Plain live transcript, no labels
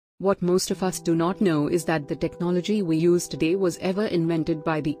What most of us do not know is that the technology we use today was ever invented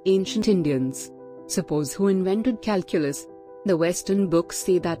by the ancient Indians. Suppose who invented calculus? The Western books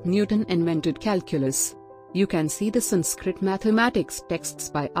say that Newton invented calculus. You can see the Sanskrit mathematics texts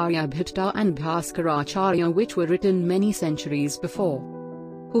by Aryabhatta and Bhaskaracharya which were written many centuries before.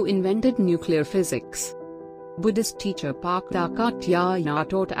 Who invented nuclear physics? Buddhist teacher Pakdakatyaya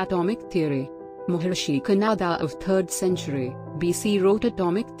taught atomic theory. Maharishi Kanada of 3rd century BC wrote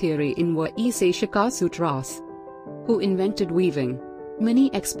atomic theory in Vaiseshika Sutras. Who invented weaving?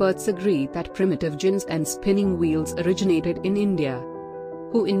 Many experts agree that primitive gins and spinning wheels originated in India.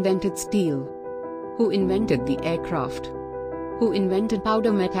 Who invented steel? Who invented the aircraft? Who invented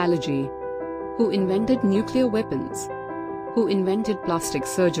powder metallurgy? Who invented nuclear weapons? Who invented plastic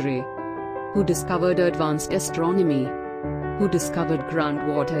surgery? Who discovered advanced astronomy? Who discovered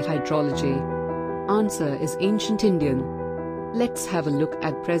groundwater hydrology? Answer is ancient Indian. Let's have a look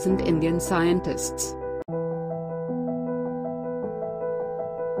at present Indian scientists.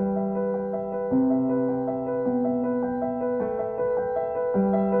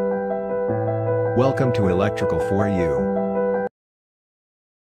 Welcome to Electrical for You.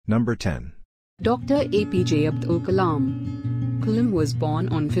 Number 10. Dr. APJ Abdul Kalam. Kalam was born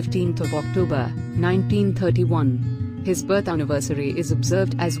on 15th of October, 1931. His birth anniversary is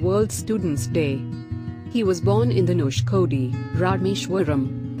observed as World Students' Day. He was born in the Noshkodi,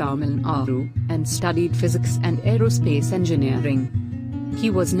 Rameshwaram, Tamil Nadu, and studied physics and aerospace engineering. He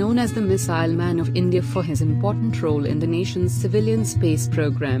was known as the Missile Man of India for his important role in the nation's civilian space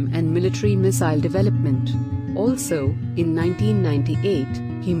program and military missile development. Also, in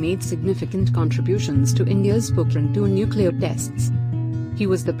 1998, he made significant contributions to India's Pokhran 2 nuclear tests. He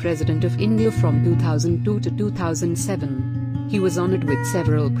was the President of India from 2002 to 2007. He was honored with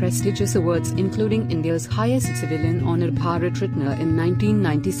several prestigious awards including India's highest civilian honor Bharat Ratna in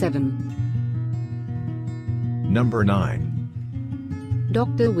 1997. Number 9.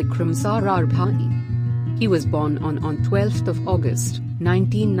 Dr. Vikram Sarabhai. He was born on 12th of August,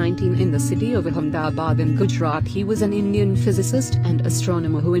 1919 in the city of Ahmedabad in Gujarat. He was an Indian physicist and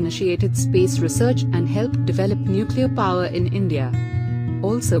astronomer who initiated space research and helped develop nuclear power in India.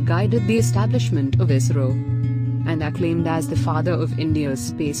 Also guided the establishment of ISRO. And acclaimed as the father of India's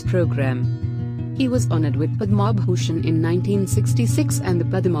space program. He was honored with Padma Bhushan in 1966 and the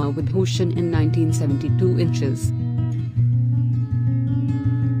Padma Vibhushan in 1972 inches.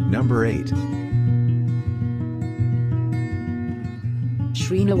 Number 8.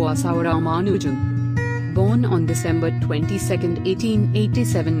 Srinivasa Ramanujan. Born on December 22,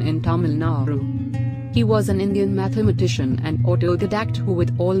 1887 in Tamil Nadu. He was an Indian mathematician and autodidact who,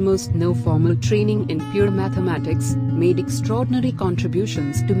 with almost no formal training in pure mathematics, made extraordinary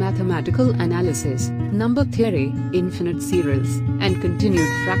contributions to mathematical analysis, number theory, infinite series, and continued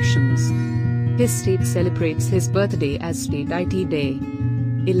fractions. His state celebrates his birthday as State IT Day.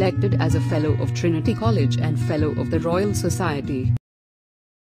 Elected as a Fellow of Trinity College and Fellow of the Royal Society.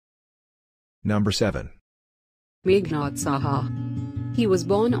 Number 7. Meghnad Saha. He was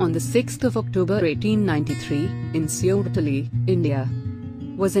born on the 6th of October 1893, in Seoul, Italy, India.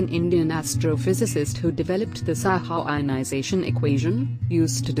 Was an Indian astrophysicist who developed the Saha ionization equation,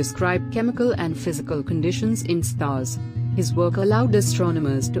 used to describe chemical and physical conditions in stars. His work allowed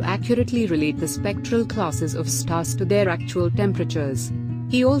astronomers to accurately relate the spectral classes of stars to their actual temperatures.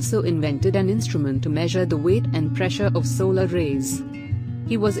 He also invented an instrument to measure the weight and pressure of solar rays.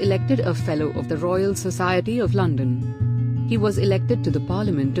 He was elected a Fellow of the Royal Society of London. He was elected to the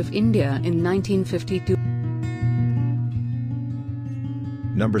Parliament of India in 1952.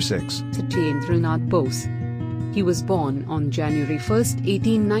 Number 6. Satyendranath Bose. He was born on January 1,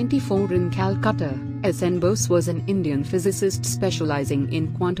 1894 in Calcutta. S.N. Bose was an Indian physicist specializing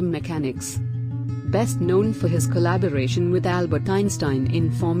in quantum mechanics. Best known for his collaboration with Albert Einstein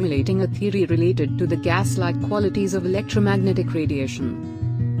in formulating a theory related to the gas-like qualities of electromagnetic radiation.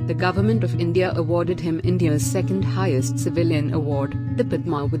 The Government of India awarded him India's second highest civilian award, the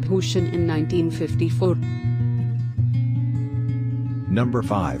Padma Vibhushan in 1954. Number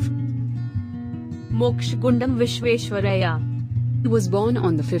 5. Mokshagundam Vishveshwaraya. He was born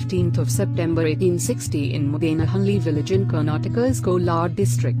on the 15th of September 1860 in Mudenahalli village in Karnataka's Kolar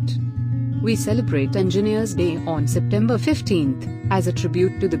district. We celebrate Engineers Day on September 15th, as a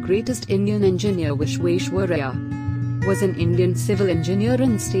tribute to the greatest Indian engineer Vishveshwaraya. Was an Indian civil engineer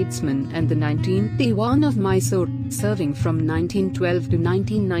and statesman and the 19th Diwan of Mysore, serving from 1912 to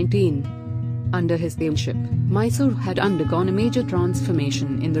 1919. Under his leadership, Mysore had undergone a major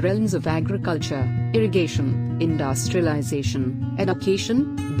transformation in the realms of agriculture, irrigation, industrialization,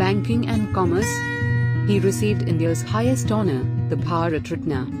 education, banking and commerce. He received India's highest honor, the Bharat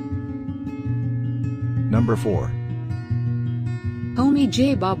Ratna. Number 4. Homi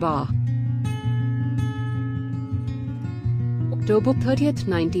J. Bhabha. October 30th,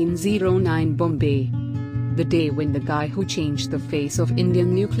 1909, Bombay. The day when the guy who changed the face of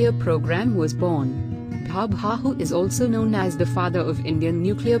Indian nuclear program was born. Bhabha, who is also known as the father of Indian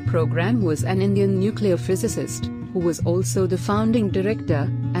nuclear program, was an Indian nuclear physicist, who was also the founding director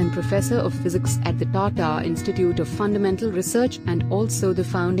and professor of physics at the Tata Institute of Fundamental Research and also the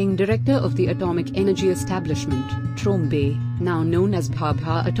founding director of the Atomic Energy Establishment, Trombay, now known as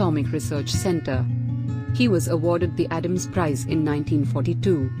Bhabha Atomic Research Center. He was awarded the Adams Prize in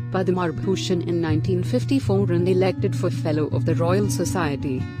 1942, Padma Bhushan in 1954 and elected for Fellow of the Royal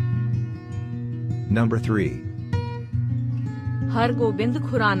Society. Number 3. Har Gobind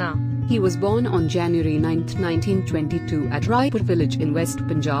Khurana. He was born on January 9, 1922 at Raipur village in West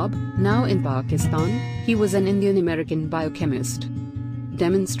Punjab, now in Pakistan. He was an Indian-American biochemist.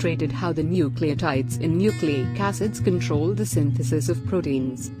 Demonstrated how the nucleotides in nucleic acids control the synthesis of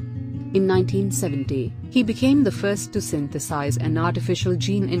proteins. In 1970, he became the first to synthesize an artificial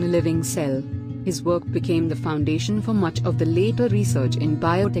gene in a living cell. His work became the foundation for much of the later research in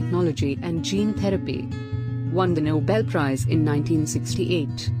biotechnology and gene therapy. Won the Nobel Prize in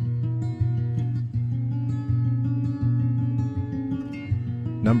 1968.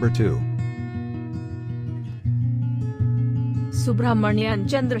 Number 2. Subrahmanyan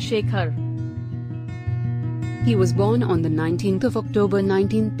Chandrasekhar. He was born on the 19th of October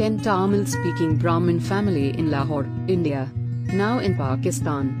 1910 Tamil-speaking Brahmin family in Lahore, India, now in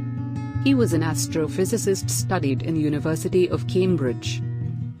Pakistan. He was an astrophysicist studied in University of Cambridge.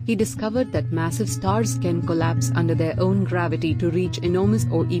 He discovered that massive stars can collapse under their own gravity to reach enormous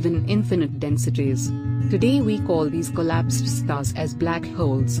or even infinite densities. Today we call these collapsed stars as black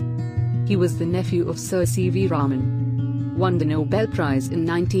holes. He was the nephew of Sir C.V. Raman. Won the Nobel Prize in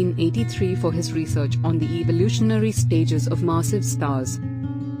 1983 for his research on the evolutionary stages of massive stars.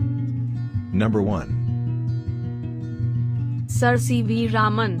 Number 1. Sir C.V.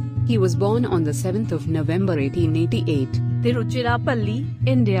 Raman. He was born on the 7th of November 1888. Tiruchirappalli,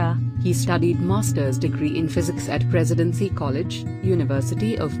 India. He studied master's degree in physics at Presidency College,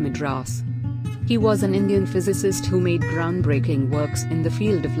 University of Madras. He was an Indian physicist who made groundbreaking works in the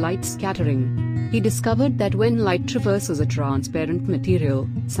field of light scattering. He discovered that when light traverses a transparent material,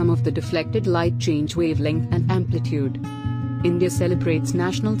 some of the deflected light change wavelength and amplitude. India celebrates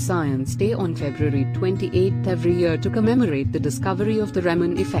National Science Day on February 28 every year to commemorate the discovery of the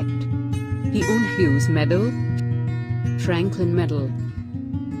Raman effect. He won Hughes Medal, Franklin Medal,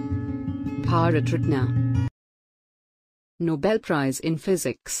 Bharat Ratna, Nobel Prize in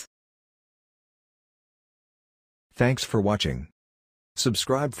Physics. Thanks for watching.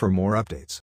 Subscribe for more updates.